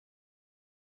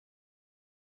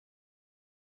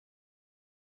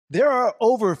There are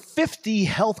over 50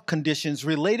 health conditions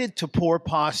related to poor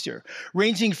posture,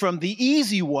 ranging from the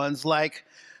easy ones like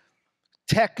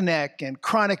tech neck and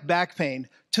chronic back pain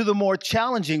to the more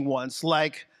challenging ones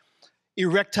like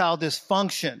erectile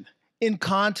dysfunction,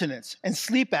 incontinence, and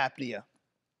sleep apnea.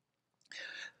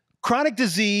 Chronic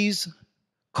disease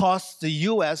costs the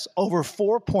US over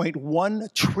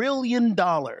 $4.1 trillion.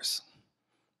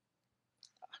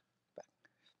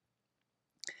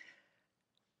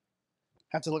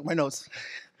 Have to look at my notes.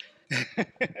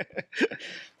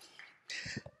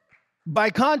 By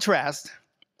contrast,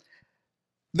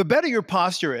 the better your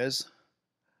posture is,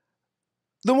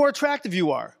 the more attractive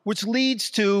you are, which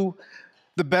leads to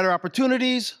the better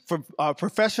opportunities for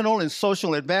professional and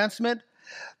social advancement.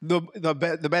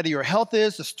 The better your health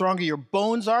is, the stronger your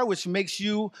bones are, which makes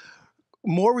you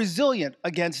more resilient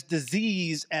against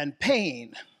disease and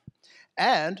pain.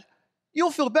 And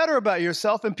you'll feel better about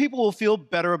yourself, and people will feel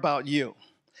better about you.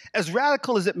 As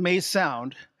radical as it may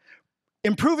sound,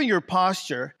 improving your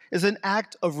posture is an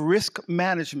act of risk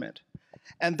management.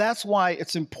 And that's why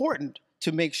it's important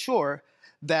to make sure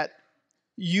that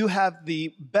you have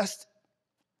the best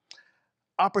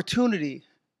opportunity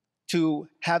to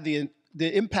have the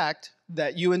impact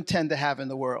that you intend to have in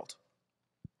the world.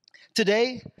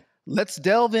 Today, let's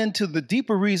delve into the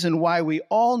deeper reason why we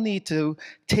all need to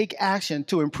take action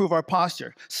to improve our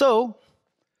posture. So,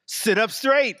 sit up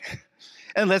straight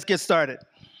and let's get started.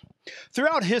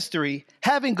 Throughout history,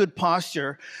 having good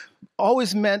posture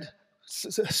always meant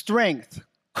strength,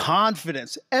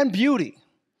 confidence, and beauty.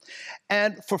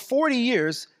 And for 40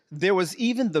 years, there was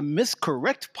even the Miss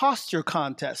Correct Posture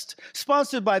contest,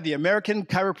 sponsored by the American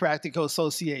Chiropractic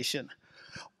Association.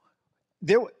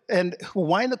 And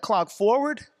wind the clock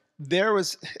forward, there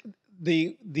was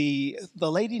the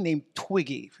lady named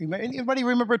Twiggy. Anybody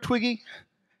remember Twiggy?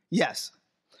 Yes.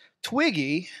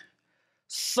 Twiggy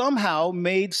somehow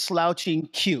made slouching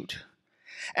cute,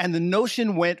 and the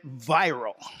notion went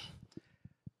viral.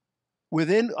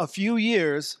 Within a few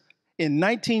years, in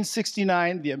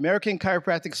 1969, the American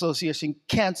Chiropractic Association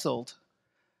canceled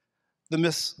the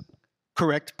Miss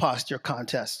Correct Posture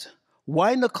contest.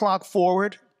 Wind the clock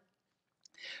forward,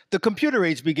 the computer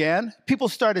age began. People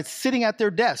started sitting at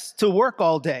their desks to work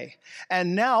all day.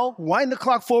 And now, wind the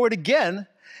clock forward again,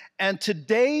 and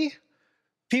today,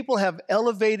 people have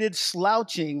elevated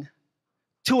slouching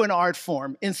to an art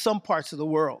form in some parts of the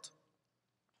world.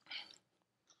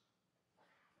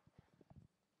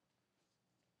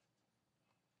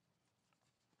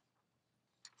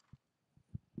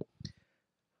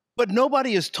 But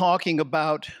nobody is talking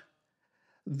about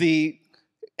the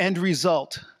end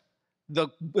result,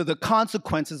 the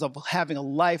consequences of having a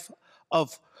life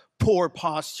of poor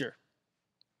posture.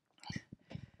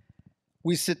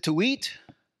 We sit to eat,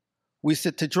 we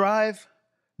sit to drive,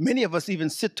 many of us even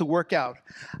sit to work out.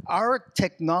 Our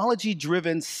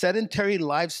technology-driven sedentary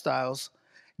lifestyles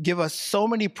give us so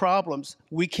many problems,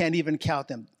 we can't even count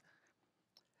them.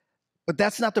 But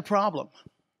that's not the problem.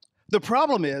 The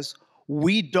problem is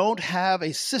we don't have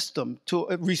a system to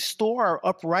restore our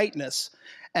uprightness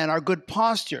and our good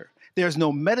posture. There's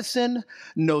no medicine,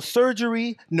 no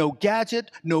surgery, no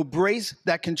gadget, no brace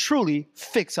that can truly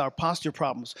fix our posture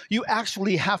problems. You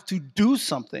actually have to do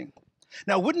something.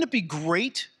 Now, wouldn't it be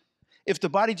great if the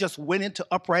body just went into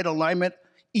upright alignment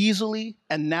easily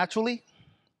and naturally?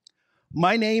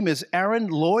 My name is Aaron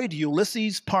Lloyd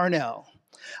Ulysses Parnell.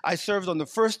 I served on the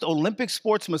first Olympic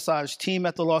sports massage team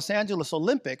at the Los Angeles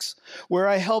Olympics, where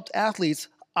I helped athletes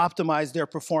optimize their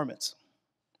performance.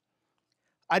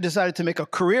 I decided to make a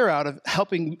career out of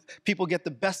helping people get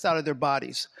the best out of their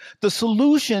bodies. The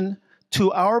solution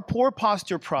to our poor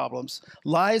posture problems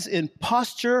lies in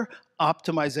posture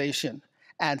optimization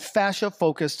and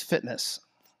fascia-focused fitness.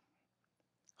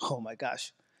 Oh my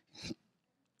gosh.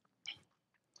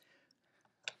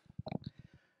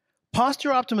 Posture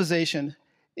optimization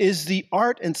is the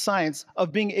art and science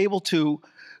of being able to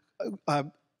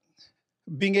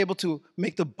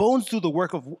make the bones do the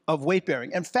work of weight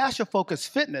bearing. And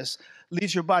fascia-focused fitness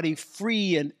leaves your body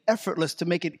free and effortless to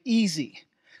make it easy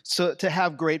to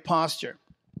have great posture.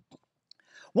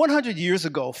 100 years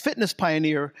ago, fitness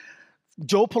pioneer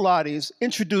Joe Pilates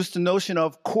introduced the notion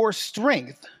of core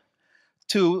strength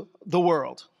to the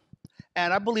world.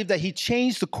 And I believe that he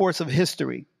changed the course of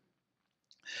history.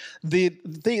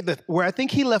 Where I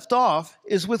think he left off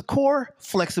is with core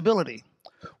flexibility,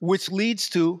 which leads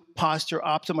to posture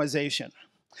optimization.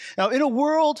 Now, in a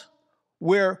world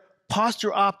where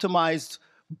posture optimized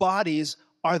bodies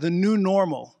are the new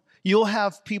normal, you'll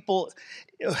have people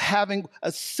having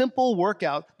a simple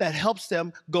workout that helps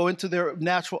them go into their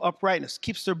natural uprightness,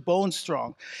 keeps their bones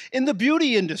strong. In the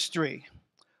beauty industry,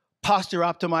 posture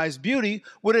optimized beauty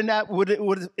would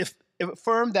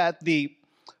affirm that the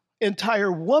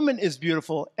entire woman is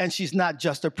beautiful and she's not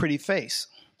just a pretty face.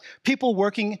 People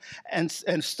working and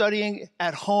studying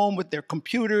at home with their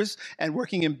computers and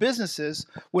working in businesses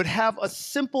would have a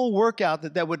simple workout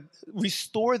that would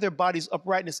restore their body's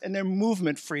uprightness and their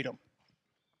movement freedom.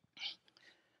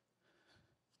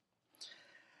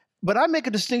 But I make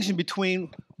a distinction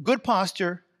between good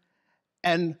posture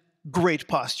and great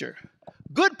posture.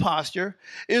 Good posture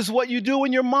is what you do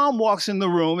when your mom walks in the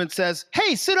room and says,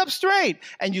 hey, sit up straight.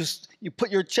 And you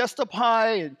put your chest up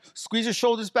high and squeeze your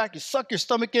shoulders back, you suck your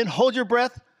stomach in, hold your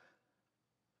breath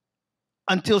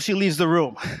until she leaves the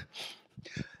room.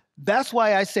 That's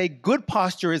why I say good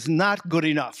posture is not good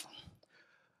enough.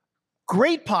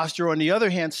 Great posture, on the other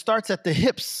hand, starts at the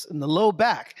hips and the low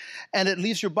back, and it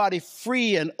leaves your body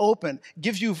free and open,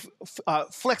 gives you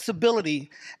flexibility,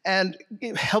 and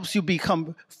it helps you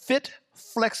become fit,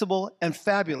 flexible, and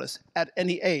fabulous at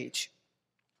any age.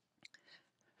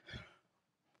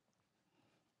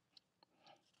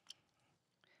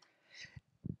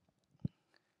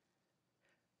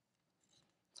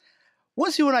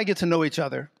 Once you and I get to know each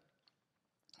other,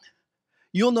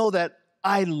 you'll know that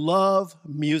I love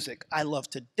music. I love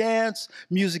to dance.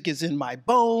 Music is in my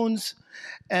bones.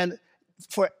 And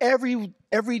for every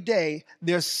day,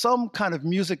 there's some kind of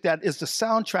music that is the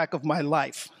soundtrack of my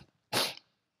life.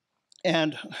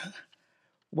 And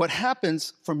what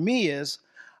happens for me is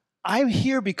I'm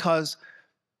here because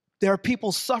there are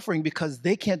people suffering because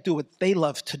they can't do what they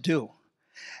love to do.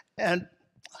 And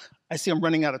I see I'm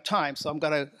running out of time, so I'm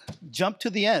going to jump to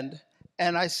the end.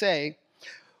 And I say,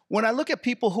 when I look at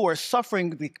people who are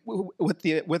suffering with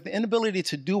the inability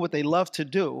to do what they love to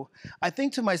do, I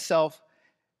think to myself,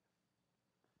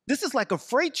 this is like a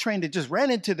freight train that just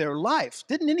ran into their life.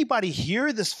 Didn't anybody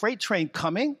hear this freight train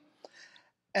coming?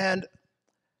 And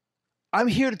I'm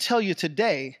here to tell you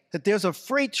today that there's a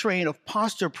freight train of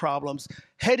posture problems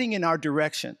heading in our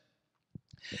direction.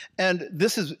 And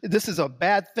this is a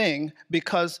bad thing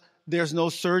because there's no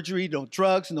surgery, no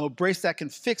drugs, no brace that can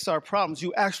fix our problems.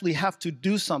 You actually have to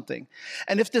do something.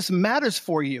 And if this matters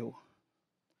for you,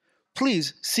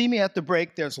 please see me at the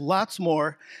break. There's lots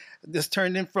more. This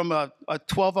turned in from a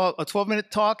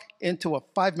 12-minute talk into a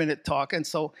 5-minute talk. And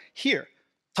so here,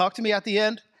 talk to me at the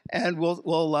end, and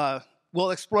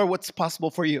we'll explore what's possible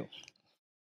for you.